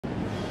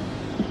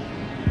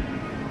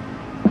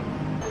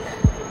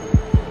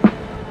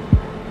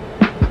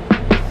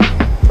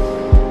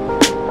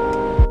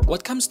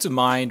comes to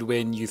mind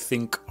when you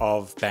think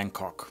of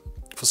Bangkok?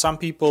 For some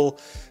people,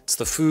 it's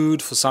the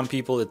food, for some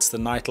people, it's the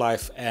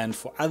nightlife, and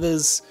for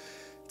others,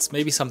 it's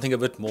maybe something a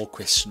bit more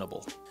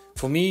questionable.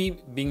 For me,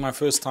 being my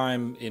first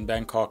time in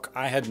Bangkok,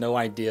 I had no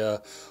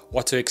idea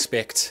what to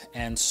expect,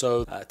 and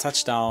so I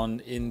touched down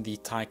in the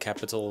Thai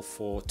capital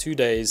for 2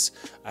 days.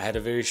 I had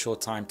a very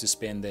short time to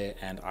spend there,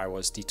 and I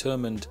was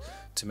determined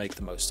to make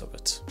the most of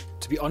it.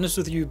 To be honest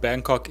with you,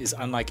 Bangkok is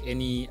unlike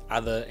any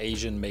other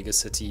Asian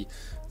megacity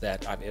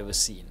that I've ever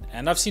seen.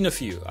 And I've seen a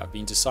few. I've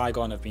been to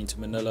Saigon, I've been to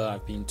Manila,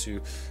 I've been to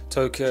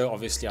Tokyo,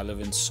 obviously I live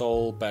in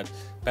Seoul, but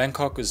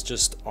Bangkok is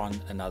just on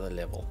another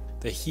level.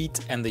 The heat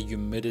and the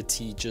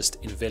humidity just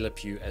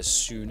envelop you as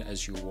soon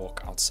as you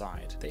walk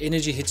outside. The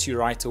energy hits you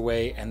right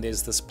away, and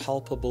there's this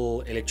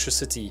palpable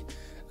electricity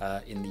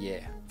in the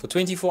air. For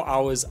 24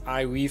 hours,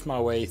 I weave my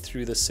way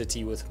through the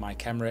city with my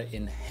camera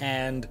in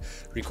hand,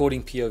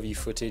 recording POV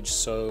footage.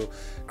 So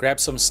grab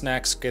some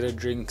snacks, get a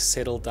drink,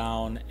 settle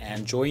down,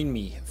 and join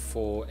me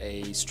for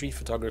a street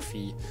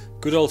photography,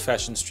 good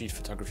old-fashioned street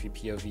photography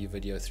POV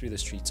video through the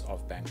streets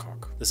of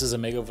Bangkok. This is a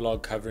mega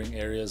vlog covering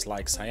areas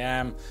like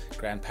Siam,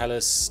 Grand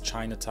Palace,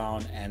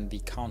 Chinatown, and the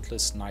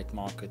countless night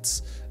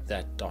markets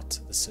that dot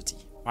the city.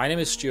 My name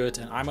is Stuart,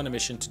 and I'm on a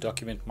mission to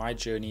document my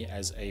journey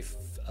as a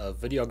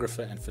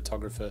videographer and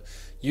photographer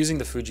using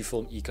the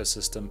Fujifilm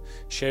ecosystem,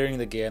 sharing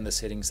the gear and the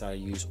settings that I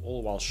use,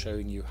 all while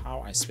showing you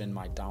how I spend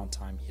my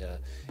downtime here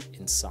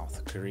in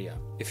South Korea.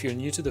 If you're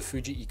new to the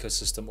Fuji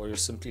ecosystem, or you're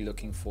simply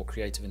looking for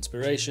creative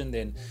inspiration,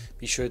 then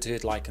be sure to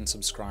hit like and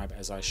subscribe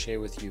as I share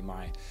with you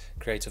my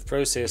creative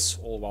process,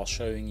 all while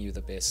showing you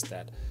the best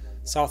that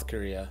South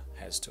Korea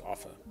has to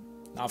offer.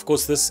 Now, of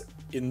course,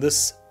 in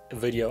this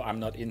video, I'm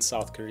not in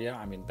South Korea,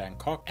 I'm in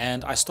Bangkok,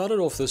 and I started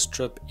off this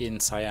trip in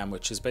Siam,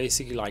 which is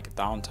basically like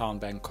downtown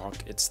Bangkok.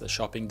 It's the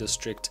shopping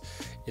district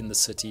in the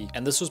city,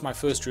 and this was my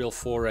first real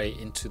foray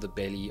into the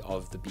belly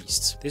of the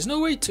beast. There's no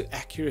way to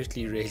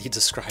accurately really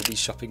describe these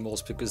shopping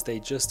malls because they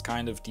just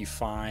kind of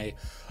defy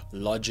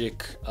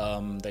logic,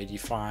 they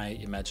defy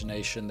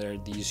imagination. There are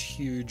these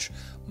huge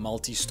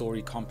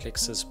multi-story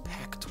complexes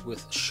packed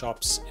with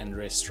shops and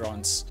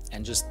restaurants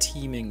and just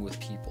teeming with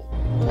people.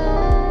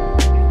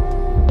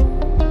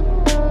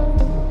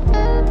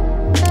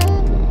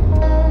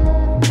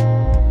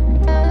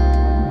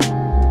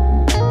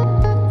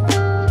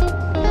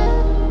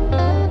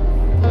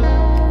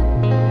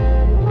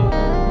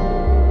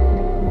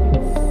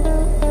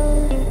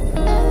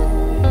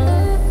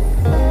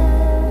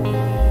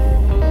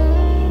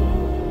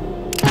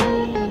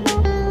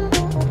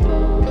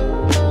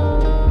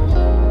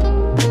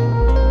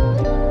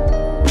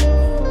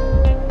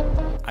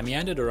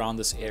 Around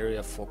this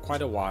area for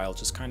quite a while,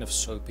 just kind of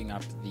soaping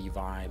up the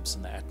vibes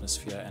and the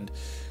atmosphere, and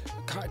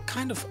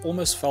kind of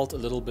almost felt a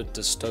little bit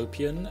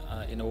dystopian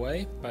in a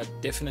way, but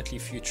definitely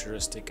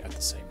futuristic at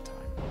the same time.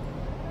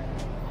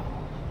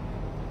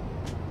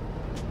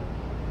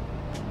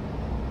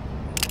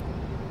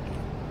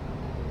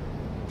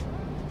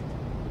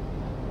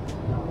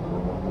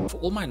 For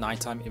all my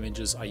nighttime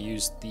images, I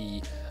used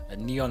the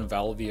neon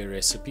Valvia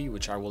recipe,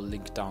 which I will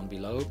link down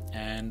below,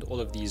 and all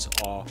of these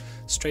are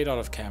straight out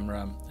of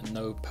camera,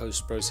 no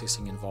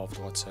post-processing involved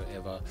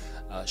whatsoever,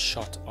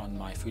 shot on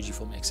my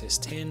Fujifilm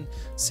X-S10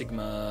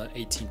 Sigma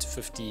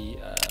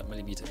 18-50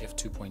 mm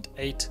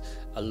f2.8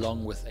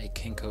 along with a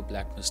Kenko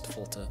black mist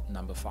filter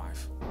number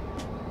 5.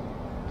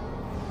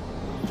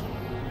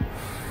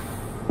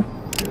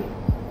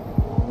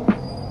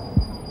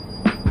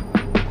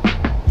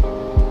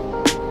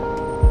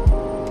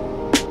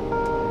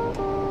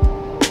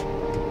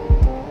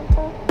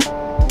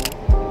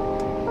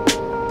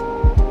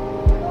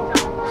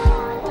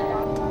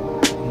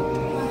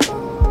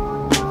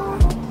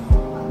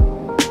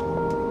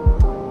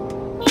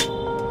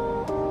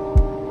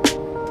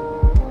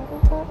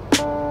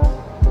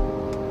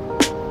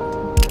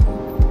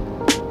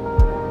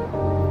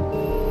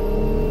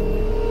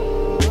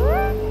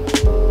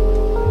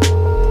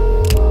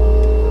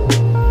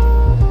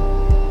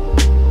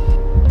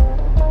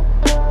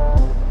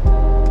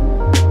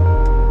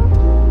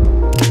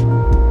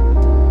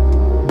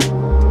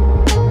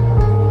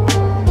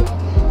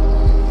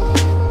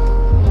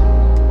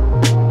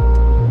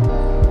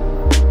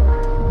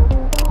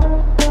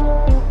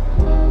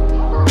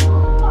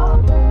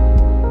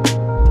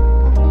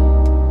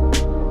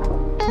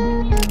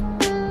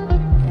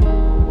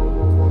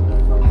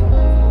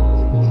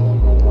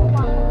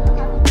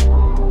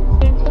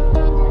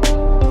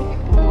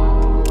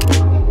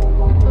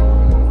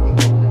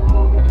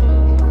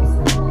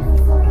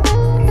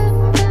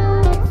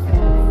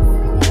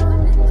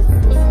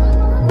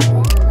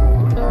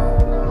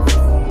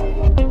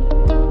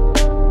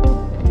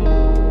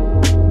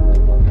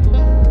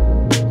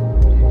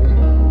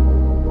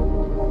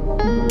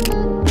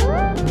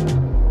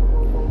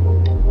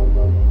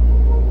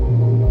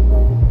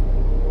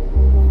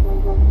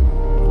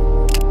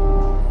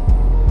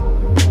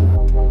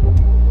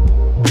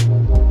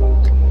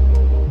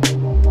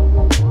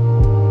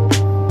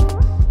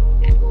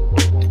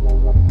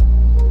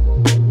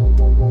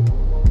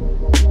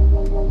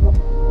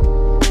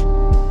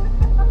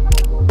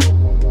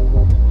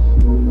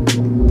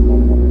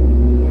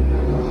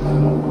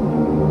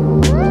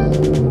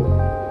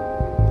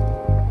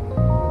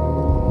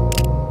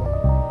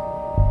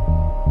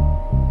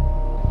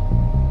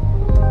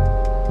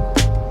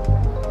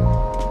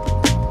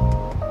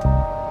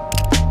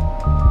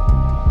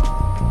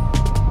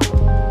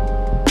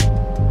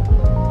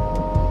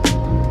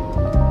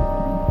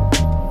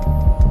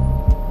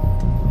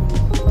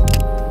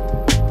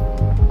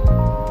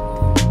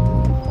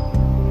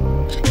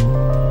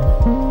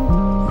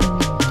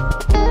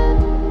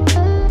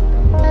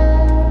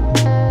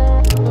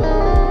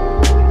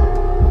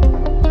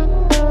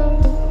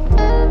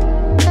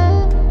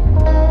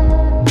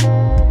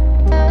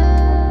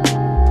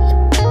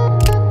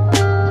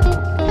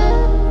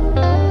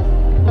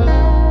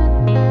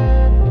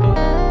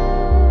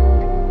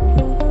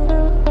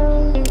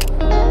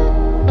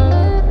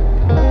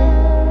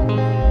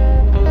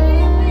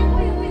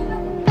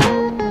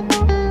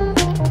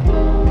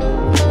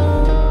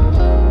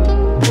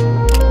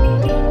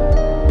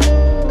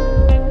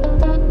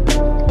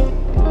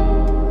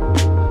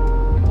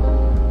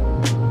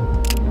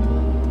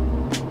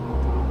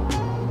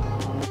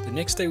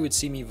 next day would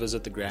see me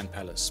visit the Grand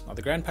Palace. Now,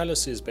 the Grand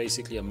Palace is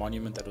basically a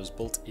monument that was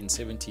built in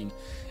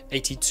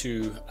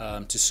 1782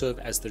 to serve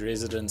as the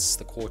residence,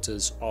 the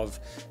quarters of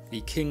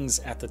the kings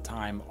at the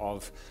time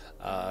of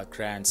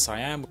Grand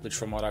Siam, which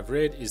from what I've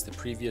read is the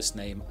previous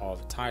name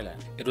of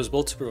Thailand. It was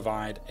built to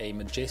provide a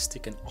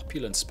majestic and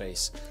opulent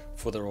space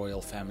for the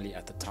royal family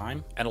at the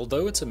time, and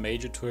although it's a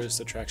major tourist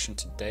attraction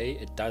today,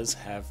 it does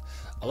have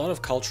a lot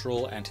of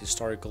cultural and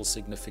historical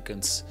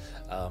significance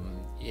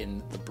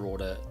in the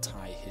broader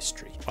Thai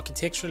history.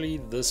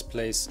 Architecturally, this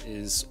place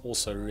is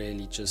also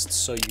really just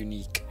so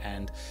unique,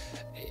 and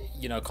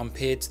you know,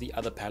 compared to the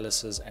other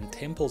palaces and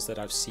temples that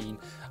I've seen,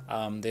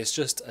 there's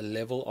just a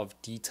level of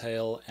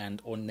detail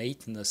and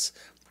ornateness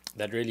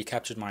that really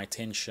captured my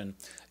attention.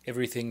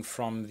 Everything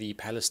from the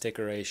palace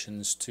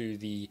decorations to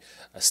the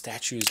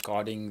statues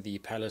guarding the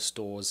palace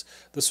doors.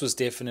 This was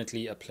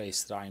definitely a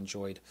place that I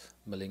enjoyed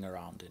milling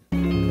around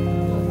in.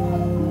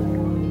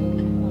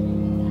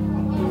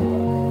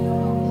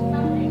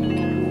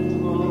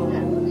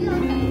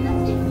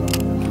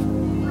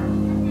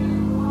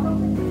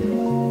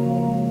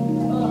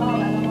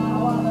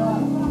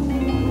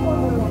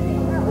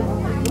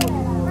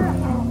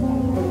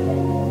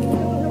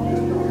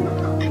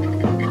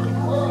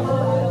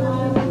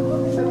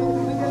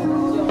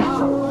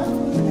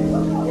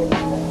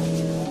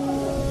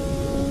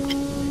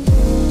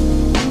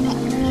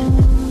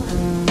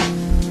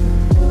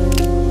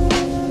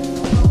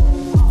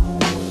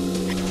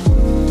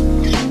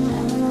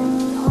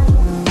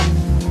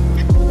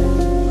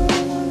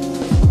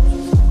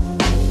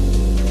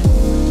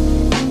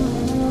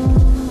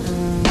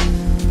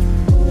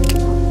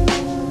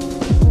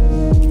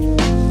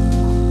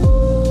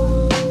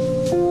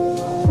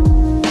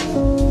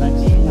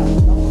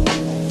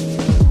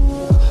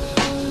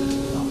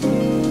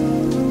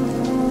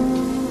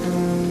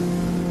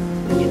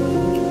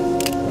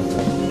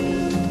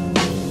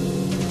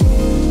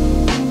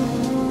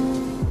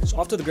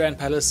 After the Grand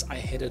Palace, I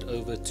headed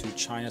over to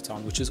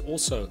Chinatown, which is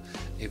also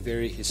a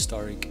very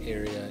historic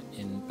area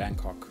in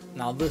Bangkok.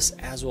 Now this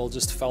as well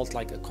just felt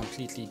like a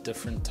completely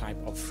different type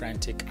of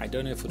frantic. I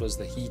don't know if it was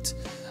the heat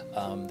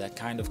that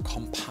kind of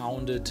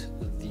compounded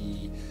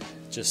the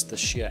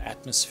sheer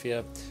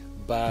atmosphere,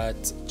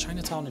 but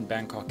Chinatown in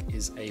Bangkok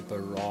is a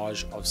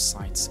barrage of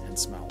sights and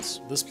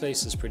smells. This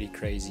place is pretty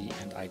crazy,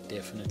 and I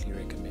definitely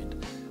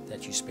recommend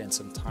that you spend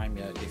some time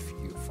here if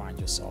you find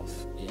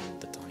yourself in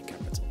the Thai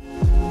capital.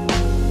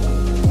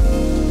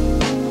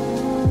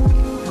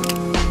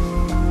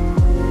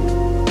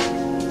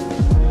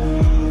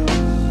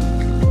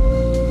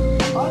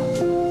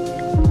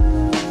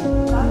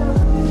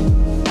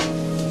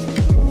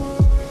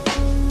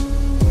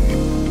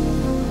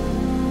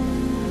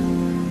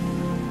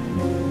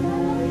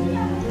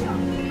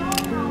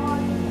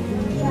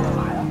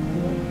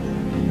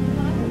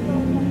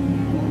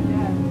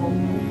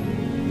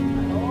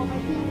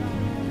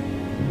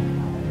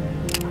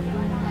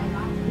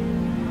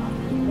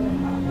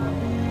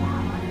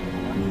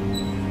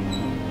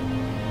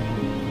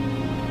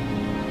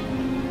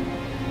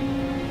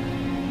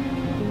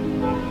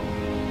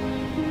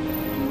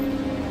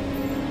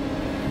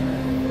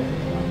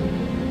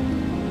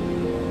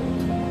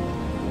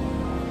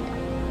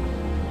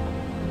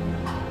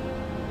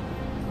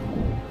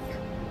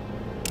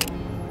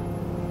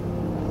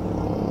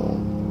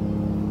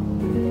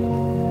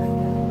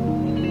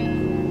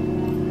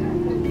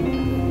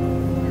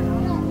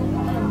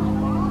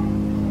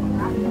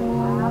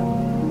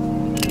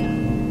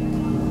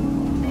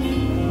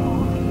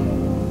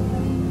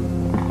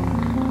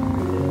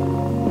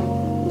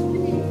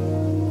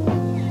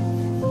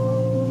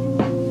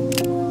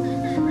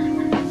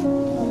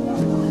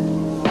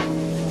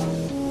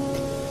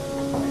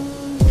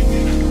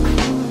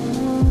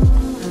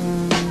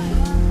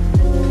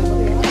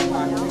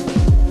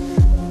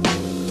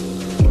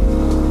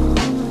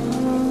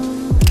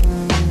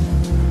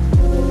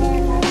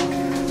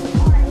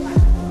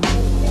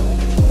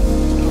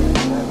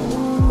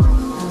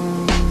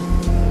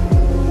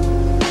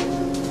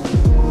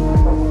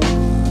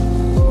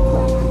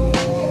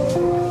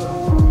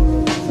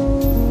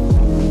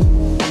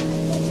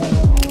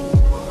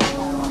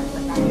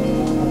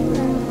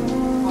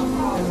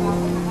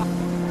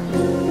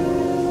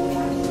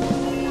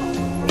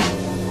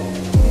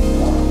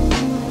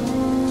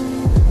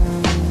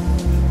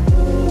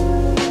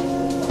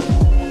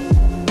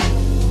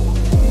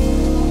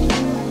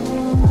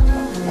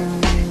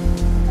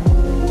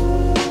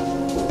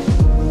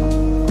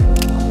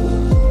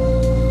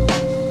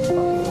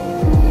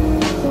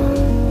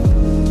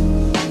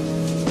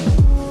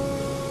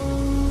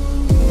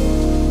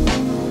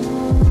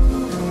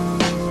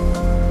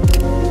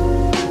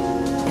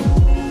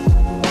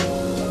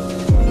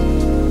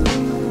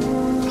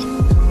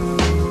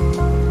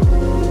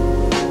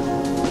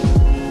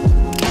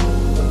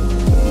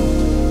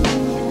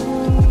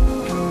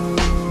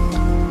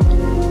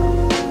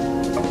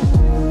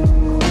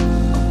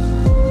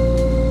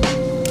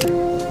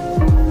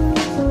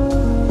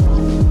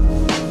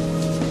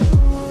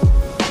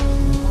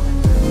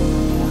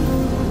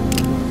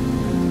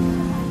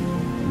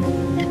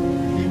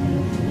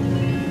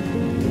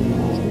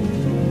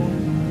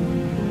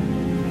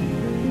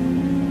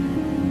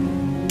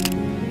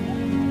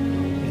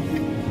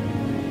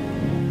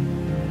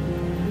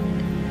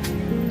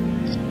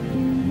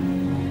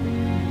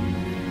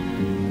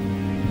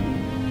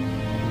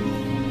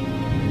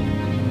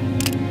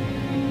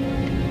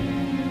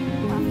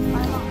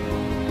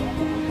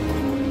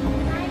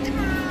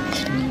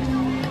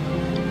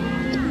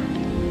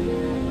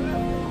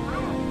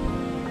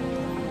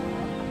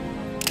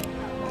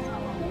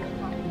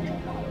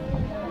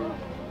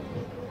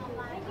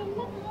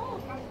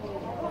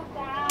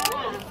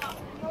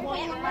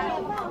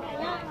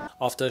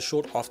 After a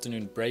short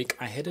afternoon break,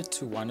 I headed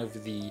to one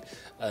of the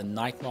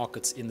night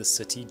markets in the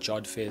city,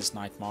 Jodd Fair's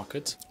night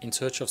market, in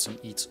search of some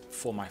eats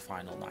for my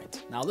final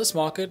night. Now this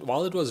market,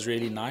 while it was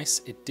really nice,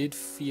 it did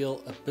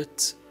feel a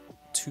bit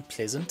too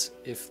pleasant,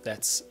 if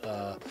that's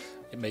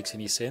it makes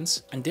any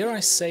sense, and dare I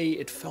say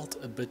it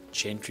felt a bit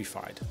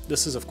gentrified.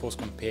 This is of course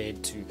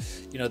compared to,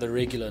 you know, the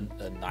regular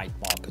night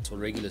markets or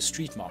regular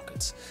street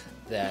markets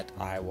that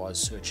I was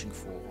searching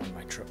for on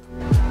my trip.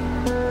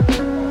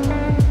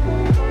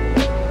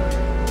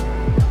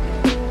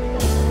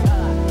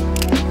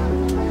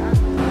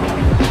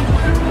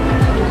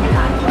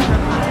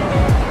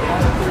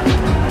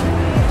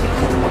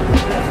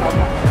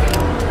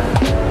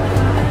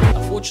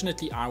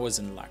 Fortunately, I was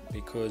in luck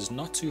because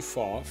not too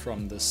far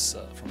from this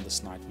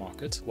night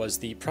market was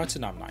the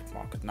Pratunam night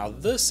market. Now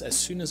this, as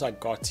soon as I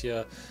got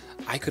here,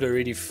 I could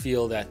already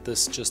feel that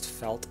this just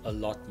felt a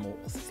lot more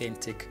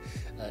authentic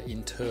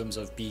in terms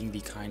of being the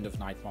kind of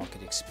night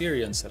market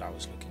experience that I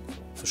was looking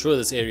for. For sure,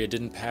 this area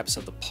didn't perhaps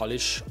have the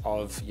polish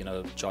of, you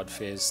know, Jodd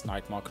Fair's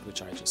night market,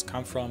 which I just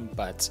come from,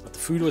 but the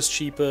food was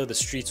cheaper, the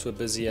streets were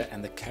busier,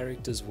 and the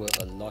characters were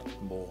a lot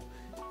more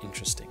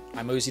interesting.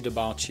 I moseyed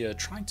about here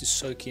trying to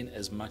soak in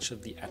as much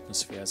of the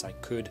atmosphere as I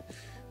could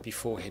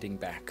before heading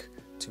back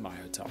to my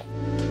hotel.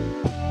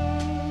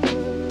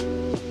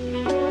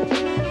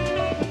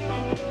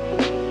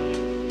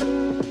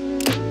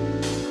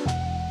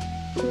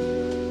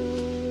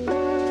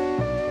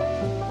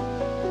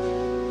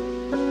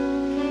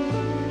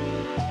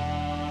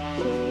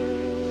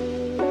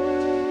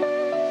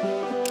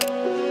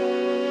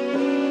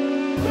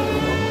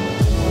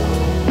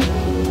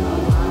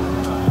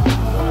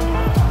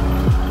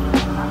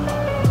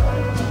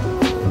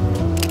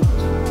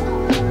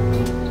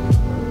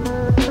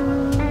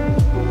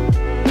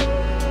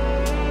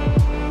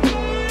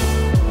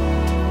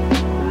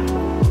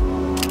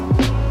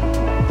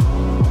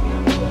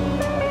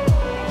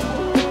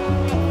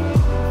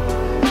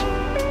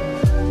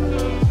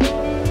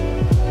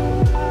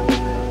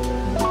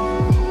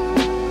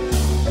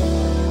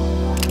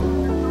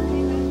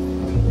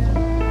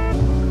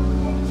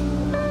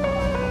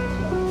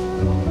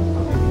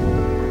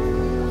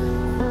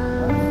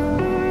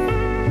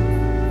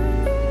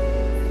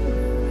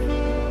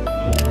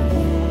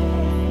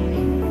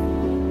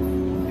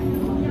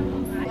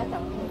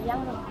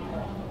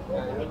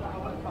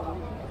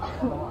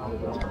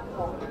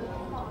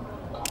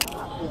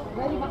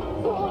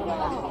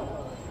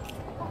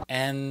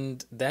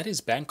 And that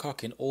is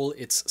Bangkok in all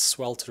its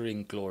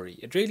sweltering glory.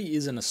 It really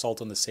is an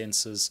assault on the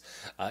senses.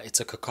 It's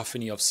a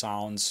cacophony of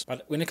sounds.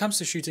 But when it comes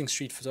to shooting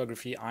street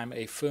photography, I'm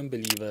a firm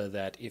believer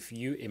that if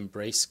you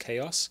embrace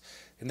chaos,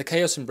 then the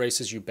chaos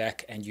embraces you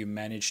back and you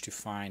manage to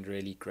find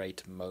really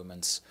great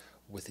moments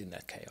within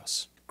that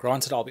chaos.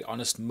 Granted, I'll be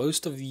honest,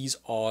 most of these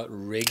are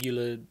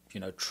regular, you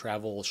know,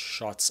 travel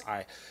shots.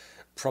 I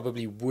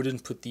probably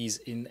wouldn't put these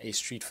in a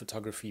street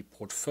photography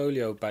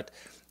portfolio, but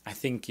I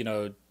think, you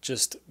know,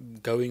 just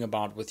going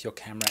about with your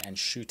camera and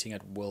shooting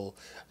at will,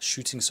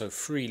 shooting so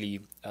freely,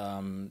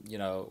 you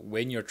know,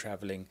 when you're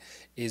traveling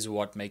is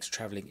what makes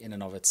traveling in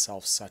and of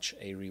itself such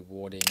a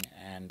rewarding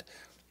and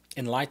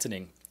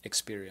enlightening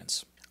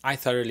experience. I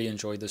thoroughly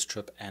enjoyed this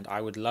trip and I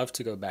would love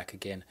to go back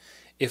again,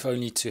 if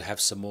only to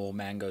have some more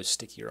mango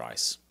sticky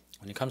rice.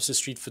 When it comes to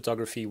street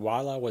photography,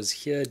 while I was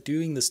here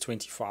doing this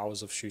 24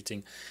 hours of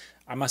shooting,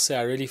 I must say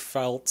I really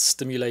felt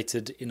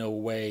stimulated in a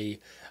way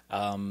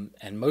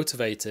and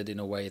motivated in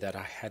a way that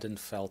I hadn't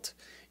felt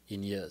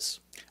in years.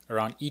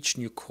 Around each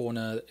new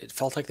corner, it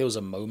felt like there was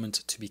a moment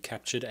to be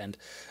captured, and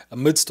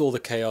amidst all the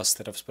chaos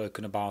that I've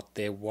spoken about,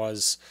 there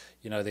was,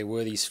 you know, there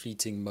were these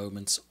fleeting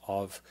moments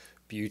of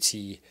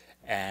beauty,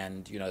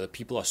 and, you know, the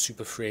people are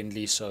super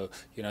friendly, so,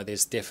 you know,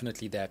 there's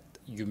definitely that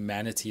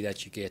humanity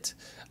that you get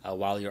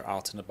while you're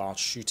out and about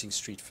shooting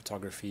street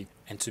photography.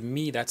 And to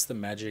me, that's the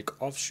magic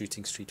of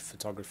shooting street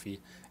photography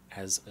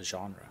as a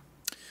genre.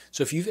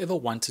 So if you've ever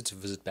wanted to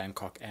visit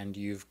Bangkok and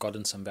you've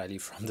gotten some value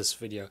from this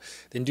video,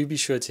 then do be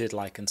sure to hit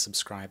like and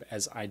subscribe,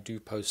 as I do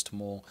post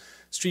more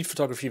street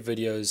photography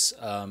videos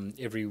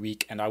every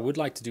week, and I would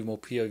like to do more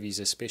POVs,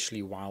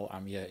 especially while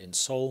I'm here in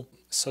Seoul.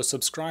 So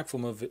subscribe for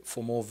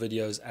more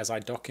videos as I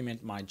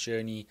document my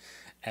journey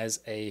as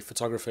a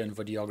photographer and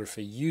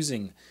videographer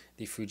using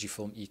the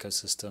Fujifilm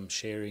ecosystem,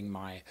 sharing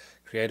my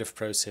creative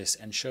process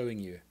and showing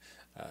you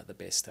the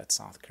best that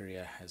South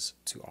Korea has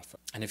to offer.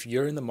 And if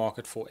you're in the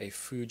market for a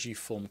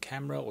Fujifilm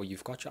camera, or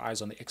you've got your eyes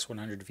on the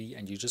X100V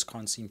and you just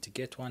can't seem to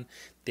get one,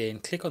 then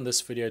click on this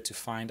video to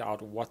find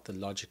out what the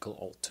logical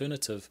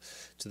alternative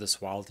to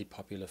this wildly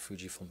popular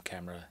Fujifilm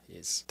camera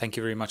is. Thank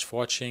you very much for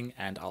watching,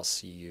 and I'll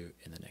see you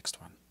in the next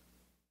one.